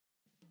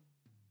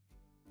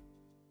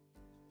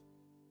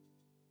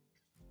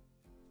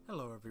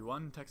Hello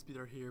everyone,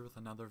 TechSpeeder here with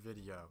another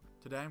video.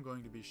 Today I'm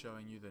going to be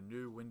showing you the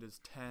new Windows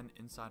 10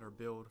 Insider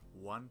build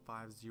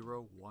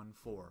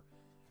 15014.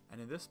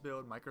 And in this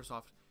build,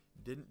 Microsoft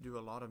didn't do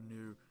a lot of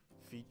new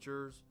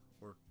features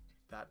or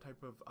that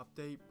type of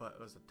update, but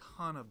there's a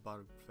ton of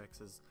bug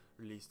fixes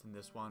released in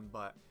this one.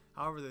 But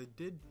however, they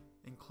did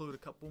include a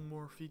couple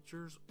more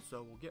features,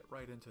 so we'll get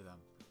right into them.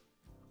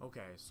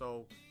 Okay,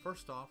 so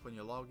first off, when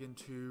you log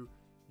into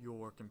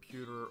your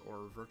computer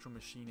or virtual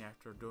machine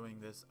after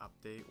doing this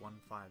update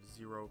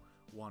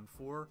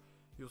 15014,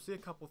 you'll see a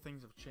couple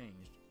things have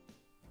changed.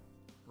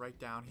 Right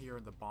down here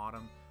in the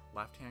bottom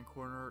left hand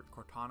corner,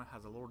 Cortana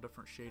has a little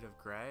different shade of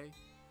gray.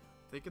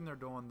 Thinking they're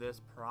doing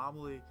this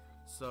probably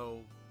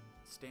so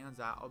it stands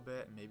out a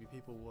bit and maybe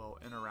people will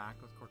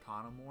interact with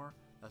Cortana more.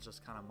 That's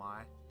just kind of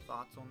my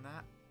thoughts on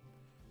that.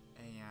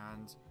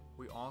 And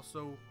we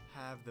also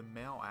have the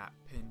Mail app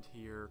pinned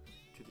here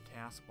to the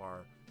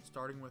taskbar.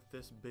 Starting with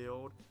this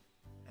build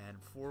and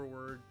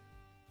forward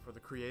for the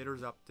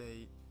creators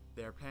update,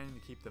 they're planning to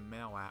keep the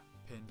Mail app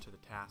pinned to the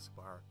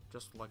taskbar,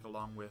 just like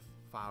along with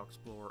File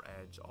Explorer,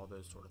 Edge, all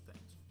those sort of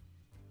things.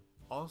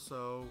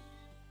 Also,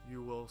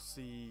 you will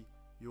see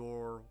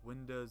your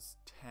Windows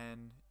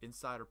 10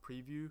 Insider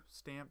Preview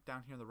stamp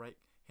down here in the right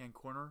hand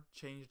corner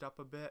changed up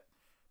a bit.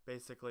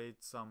 Basically,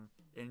 it's some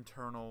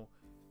internal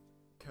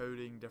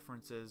coding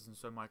differences, and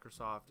so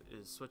Microsoft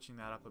is switching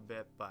that up a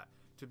bit, but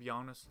to be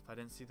honest, if I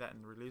didn't see that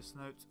in the release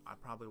notes, I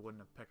probably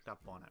wouldn't have picked up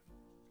on it.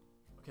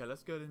 Okay,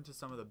 let's get into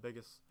some of the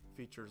biggest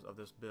features of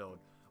this build.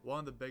 One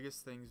of the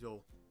biggest things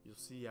you'll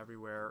see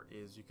everywhere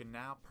is you can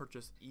now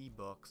purchase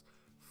ebooks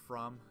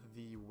from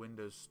the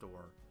Windows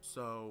Store.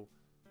 So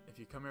if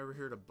you come over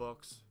here to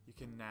books, you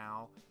can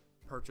now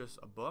purchase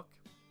a book,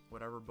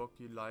 whatever book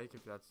you like,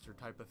 if that's your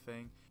type of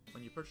thing.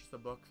 When you purchase the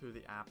book through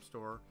the App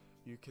Store,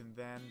 you can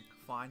then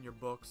find your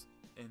books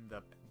in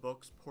the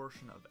books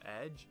portion of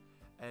Edge,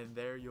 and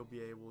there you'll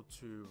be able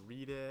to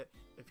read it.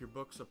 If your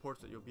book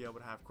supports it, you'll be able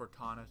to have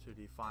Cortana to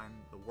define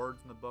the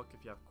words in the book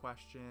if you have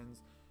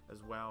questions, as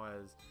well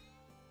as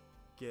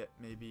get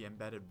maybe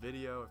embedded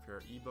video if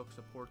your ebook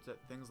supports it,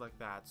 things like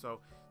that. So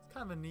it's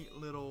kind of a neat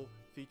little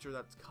feature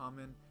that's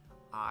coming.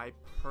 I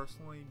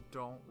personally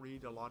don't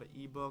read a lot of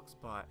ebooks,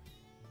 but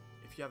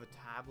if you have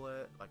a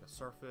tablet like a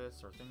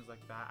Surface or things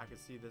like that, I could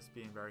see this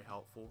being very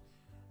helpful.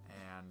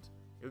 And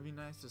it would be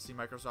nice to see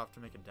Microsoft to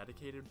make a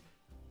dedicated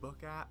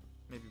book app,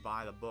 maybe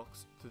buy the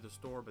books through the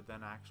store but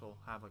then actually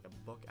have like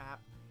a book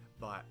app.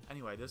 But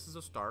anyway, this is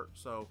a start,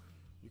 so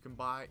you can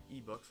buy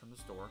ebooks from the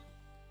store.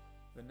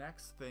 The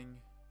next thing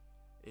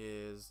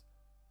is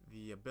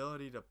the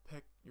ability to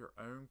pick your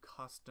own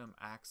custom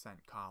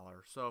accent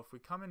collar. So if we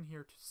come in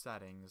here to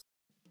settings,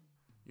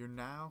 you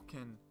now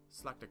can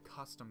select a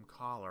custom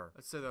collar.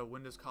 Let's say the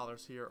Windows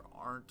collars here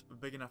aren't a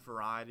big enough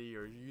variety,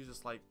 or you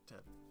just like to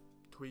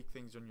tweak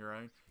things on your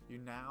own. You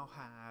now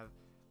have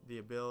the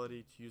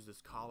ability to use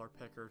this collar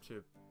picker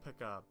to pick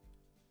a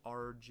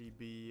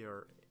RGB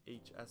or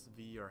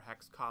HSV or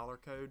hex collar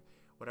code,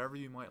 whatever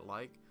you might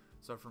like.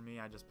 So for me,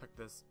 I just picked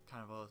this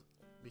kind of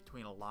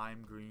between a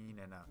lime green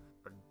and a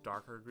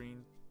darker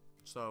green.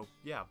 So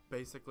yeah,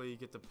 basically you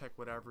get to pick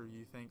whatever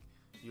you think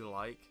you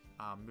like.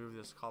 Move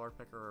this color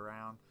picker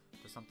around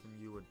to something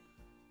you would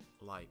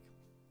like.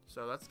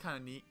 So that's kind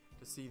of neat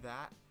to see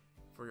that.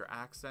 For your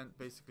accent,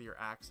 basically your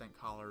accent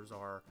collars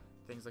are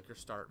things like your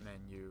start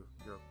menu,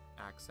 your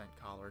accent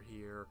collar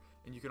here,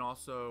 and you can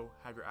also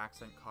have your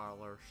accent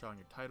collar showing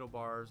your title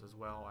bars as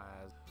well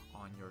as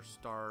on your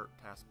start,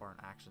 taskbar, and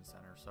action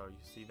center. So you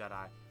see that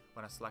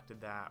when I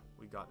selected that,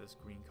 we got this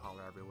green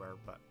collar everywhere,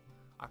 but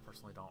I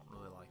personally don't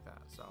really like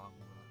that, so I'm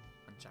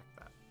going to uncheck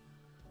that.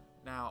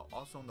 Now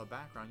also on the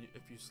background,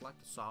 if you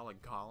select a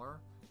solid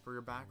collar for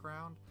your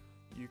background,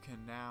 you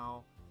can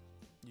now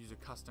use a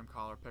custom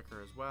collar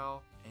picker as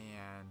well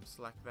and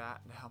select that.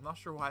 Now I'm not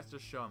sure why it's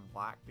just showing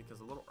black, because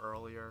a little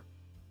earlier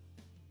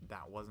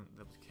that wasn't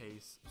the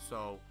case.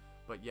 So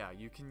but yeah,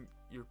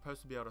 you're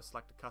supposed to be able to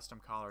select a custom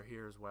collar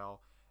here as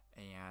well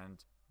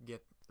and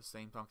get the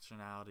same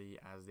functionality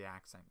as the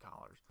accent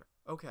collars.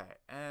 Okay,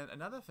 and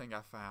another thing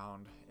I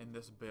found in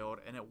this build,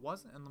 and it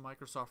wasn't in the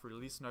Microsoft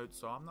release notes,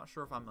 so I'm not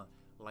sure if I'm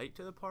late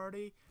to the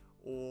party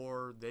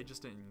or they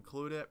just didn't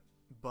include it,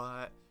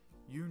 but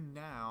you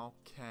now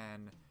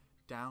can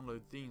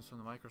download themes from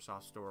the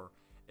Microsoft Store.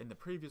 In the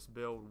previous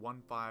build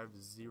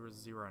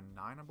 15009,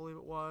 I believe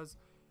it was,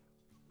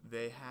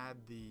 they had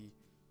the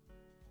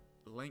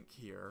link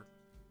here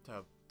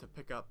to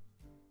pick up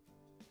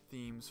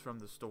themes from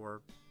the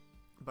store,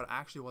 but it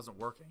actually wasn't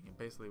working. It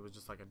basically was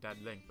just like a dead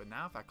link. But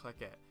now if I click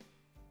it,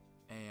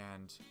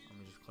 and let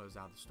me just close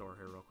out the store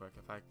here real quick,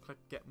 if I click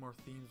get more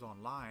themes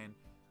online,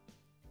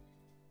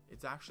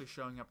 it's actually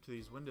showing up to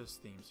these Windows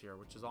themes here,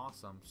 which is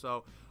awesome.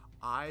 So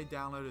I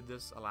downloaded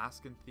this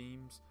Alaskan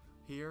themes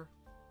here,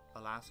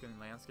 Alaskan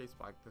landscapes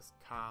by this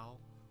Kyle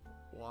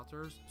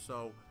Waters.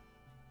 So,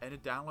 and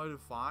it downloaded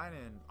fine,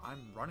 and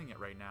I'm running it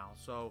right now.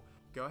 So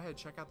go ahead,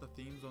 check out the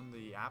themes on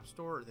the App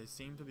Store. They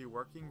seem to be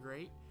working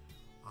great.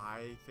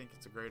 I think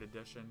it's a great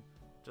addition.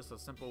 Just a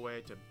simple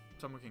way to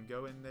someone can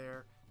go in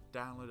there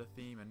download a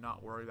theme and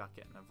not worry about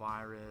getting a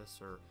virus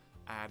or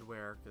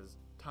adware, because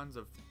tons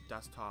of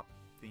desktop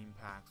theme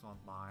packs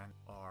online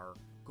are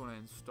going to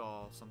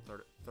install some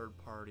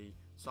third-party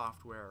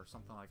software or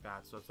something like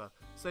that. So it's a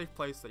safe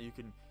place that you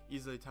can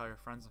easily tell your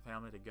friends and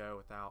family to go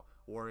without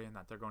worrying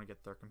that they're going to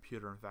get their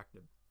computer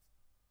infected.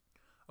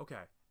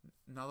 Okay,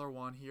 another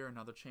one here,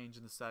 another change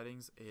in the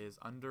settings is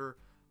under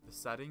the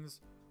settings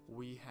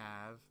we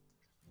have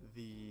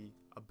the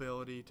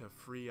ability to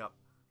free up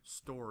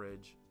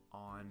storage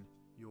on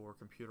your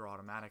computer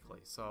automatically.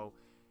 So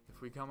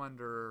if we come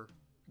under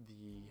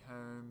the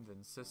home,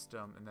 then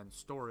system, and then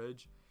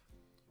storage,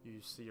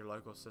 you see your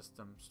local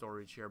system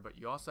storage here, but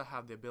you also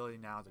have the ability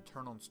now to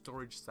turn on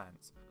storage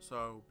sense.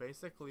 So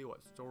basically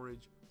what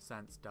storage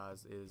sense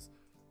does is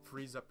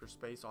frees up your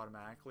space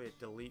automatically. It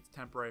deletes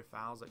temporary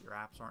files that your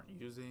apps aren't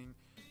using,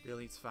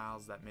 deletes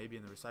files that may be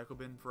in the recycle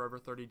bin for over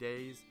 30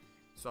 days.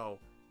 So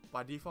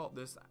by default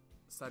this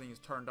setting is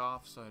turned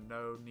off, so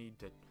no need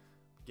to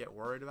get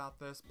worried about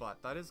this,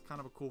 but that is kind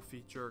of a cool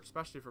feature,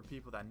 especially for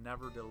people that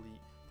never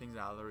delete things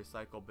out of the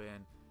recycle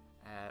bin,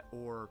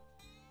 or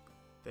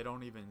they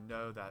don't even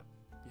know that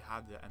you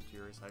have to empty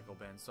your recycle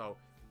bin. So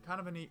kind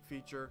of a neat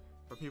feature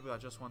for people that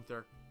just want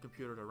their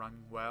computer to run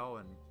well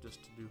and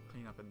just to do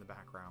cleanup in the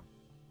background.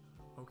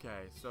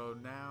 Okay, so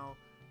now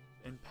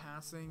in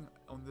passing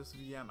on this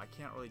VM, I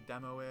can't really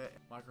demo it.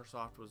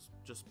 Microsoft was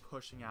just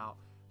pushing out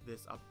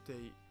this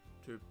update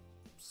to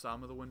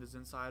some of the Windows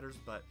Insiders,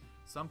 but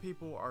some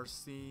people are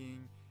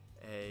seeing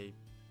a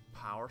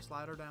power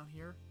slider down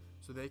here,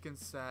 so they can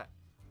set,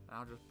 and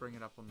I'll just bring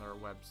it up on their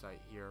website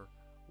here,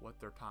 what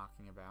they're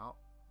talking about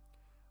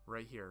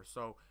right here.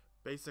 So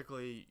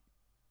basically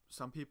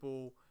some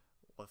people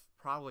with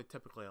probably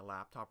typically a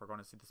laptop are going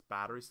to see this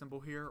battery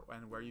symbol here,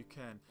 and where you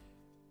can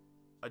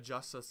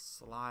adjust a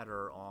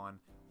slider on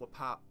what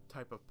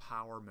type of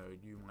power mode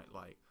you might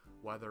like,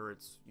 whether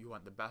it's you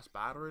want the best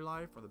battery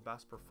life or the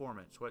best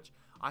performance, which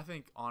I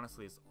think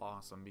honestly is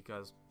awesome,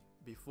 because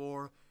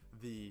before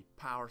the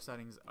power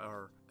settings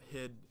are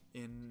hid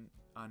in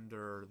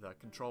under the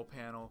control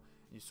panel,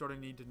 you sort of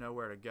need to know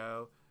where to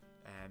go,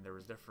 and there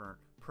was different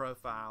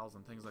profiles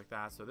and things like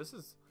that. So this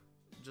is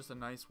just a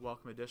nice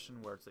welcome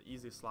addition where it's an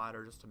easy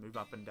slider just to move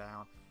up and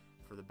down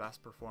for the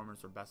best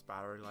performance or best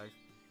battery life.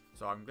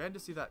 So I'm glad to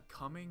see that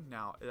coming.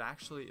 Now it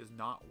actually is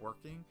not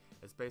working.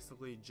 It's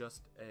basically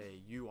just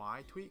a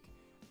UI tweak,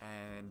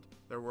 and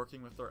they're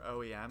working with their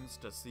OEMs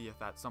to see if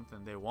that's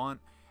something they want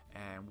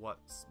and what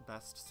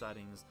best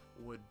settings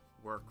would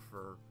work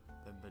for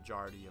the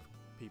majority of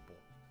people.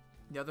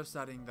 The other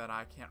setting that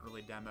I can't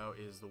really demo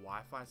is the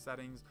Wi-Fi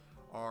settings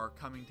are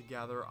coming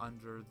together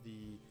under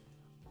the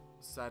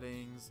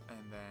settings, and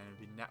then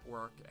the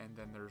network, and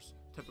then there's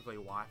typically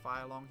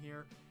Wi-Fi along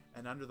here.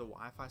 And under the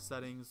Wi-Fi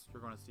settings,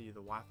 you're going to see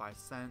the Wi-Fi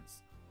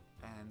Sense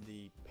and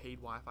the paid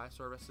Wi-Fi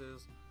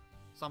services,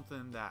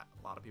 something that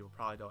a lot of people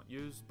probably don't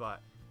use,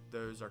 but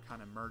those are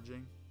kind of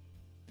merging.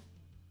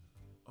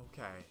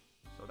 Okay,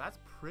 so that's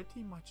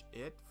pretty much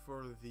it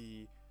for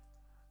the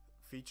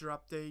feature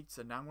updates,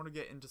 and now I'm going to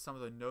get into some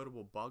of the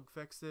notable bug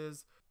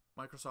fixes.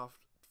 Microsoft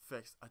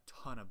fixed a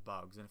ton of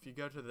bugs, and if you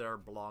go to their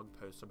blog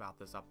post about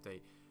this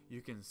update,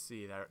 you can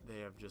see that they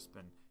have just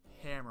been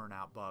hammering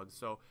out bugs.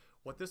 So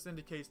what this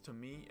indicates to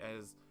me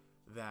is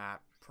that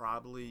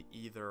probably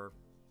either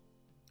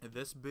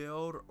this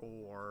build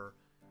or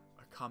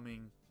a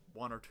coming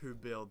 1 or 2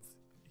 builds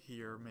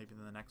here, maybe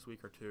in the next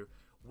week or two,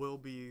 will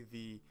be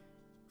the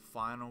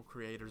final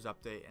creators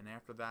update, and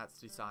after that's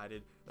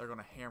decided, they're going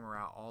to hammer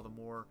out all the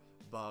more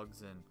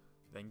bugs and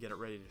then get it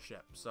ready to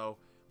ship. So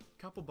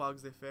a couple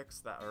bugs they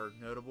fixed that are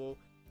notable.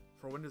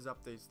 For Windows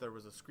updates, there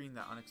was a screen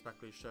that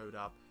unexpectedly showed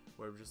up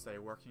where it would just say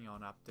working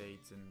on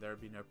updates and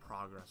there'd be no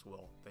progress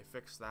wheel. They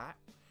fixed that.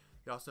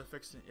 They also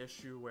fixed an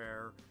issue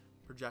where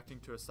projecting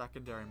to a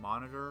secondary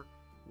monitor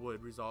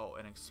would result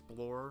in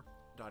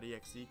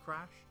Explorer.exe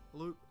crash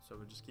loop, so it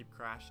would just keep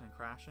crashing and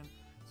crashing.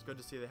 It's good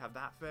to see they have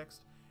that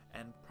fixed,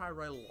 and probably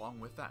right along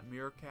with that,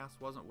 Mirrorcast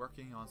wasn't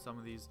working on some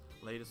of these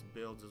latest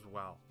builds as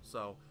well.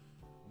 So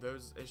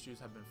those issues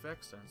have been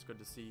fixed, and it's good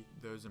to see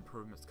those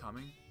improvements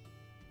coming.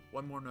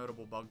 One more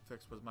notable bug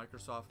fix was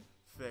Microsoft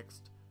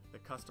fixed the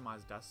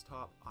customized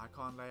desktop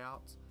icon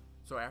layouts.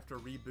 So after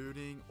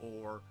rebooting,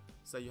 or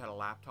say you had a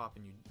laptop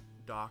and you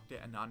docked it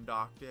and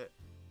undocked it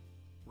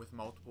with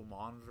multiple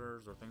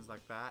monitors or things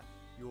like that,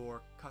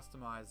 your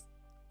customized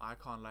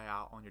icon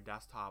layout on your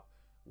desktop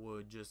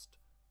would just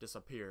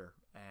disappear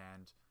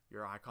and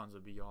your icons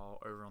would be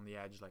all over on the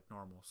edge like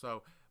normal.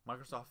 So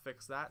Microsoft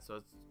fixed that, so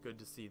it's good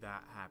to see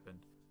that happen.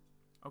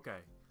 Okay,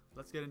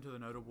 let's get into the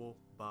notable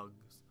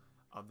bugs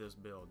of this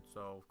build.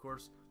 So of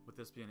course, with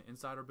this being an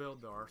insider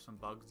build, there are some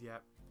bugs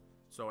yet.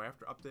 So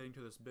after updating to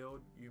this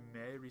build, you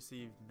may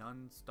receive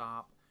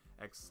non-stop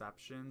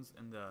exceptions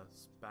in the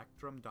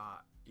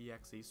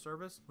Spectrum.exe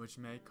service, which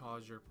may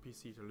cause your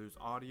PC to lose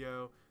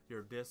audio,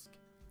 your disk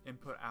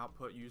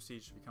input-output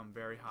usage to become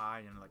very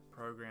high, and like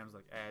programs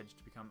like Edge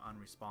to become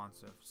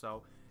unresponsive.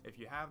 So if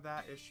you have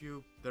that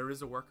issue, there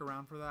is a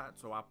workaround for that,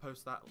 so I'll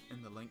post that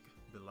in the link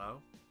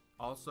below.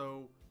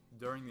 Also,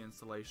 during the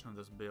installation of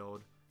this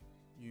build,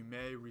 you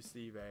may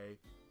receive a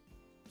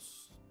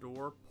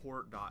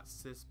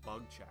storeport.sys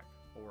bug check,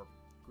 or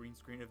green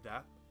screen of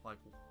death, like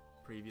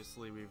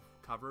previously we've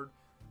covered.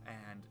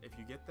 And if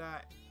you get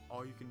that,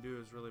 all you can do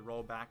is really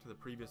roll back to the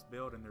previous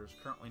build, and there's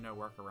currently no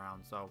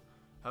workaround, so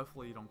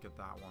hopefully you don't get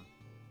that one.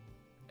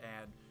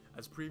 And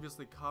as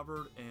previously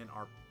covered in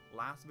our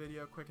last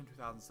video, quick in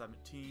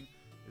 2017,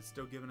 it's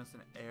still giving us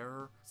an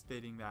error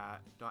stating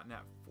that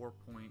 .NET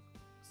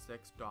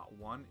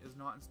 4.6.1 is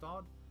not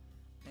installed,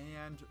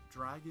 and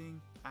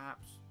dragging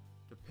apps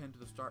to pin to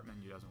the start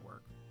menu doesn't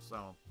work.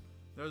 So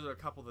those are a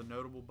couple of the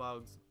notable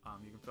bugs.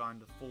 You can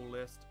find the full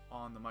list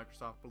on the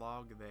Microsoft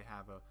blog. They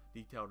have a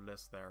detailed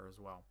list there as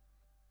well.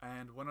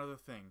 And one other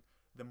thing,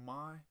 the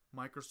My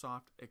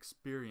Microsoft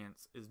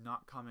experience is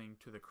not coming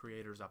to the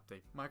creators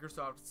update.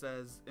 Microsoft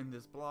says in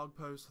this blog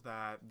post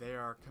that they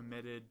are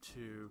committed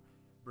to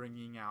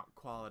bringing out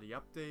quality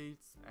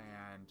updates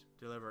and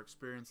deliver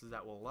experiences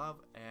that we'll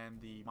love,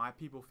 and the My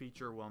People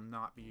feature will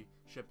not be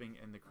shipping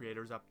in the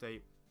creators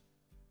update,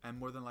 and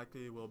more than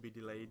likely will be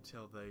delayed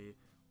till the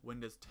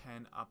Windows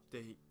 10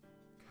 update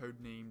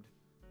codenamed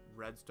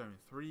Redstone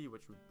 3,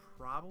 which would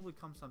probably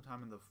come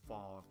sometime in the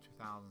fall of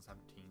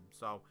 2017.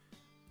 So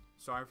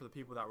sorry for the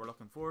people that were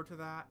looking forward to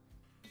that.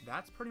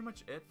 That's pretty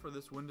much it for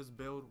this Windows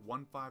build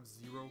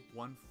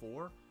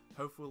 15014.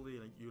 Hopefully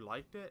you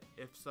liked it.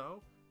 If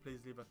so,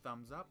 please leave a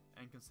thumbs up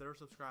and consider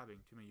subscribing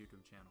to my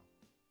YouTube channel.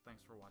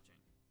 Thanks for watching.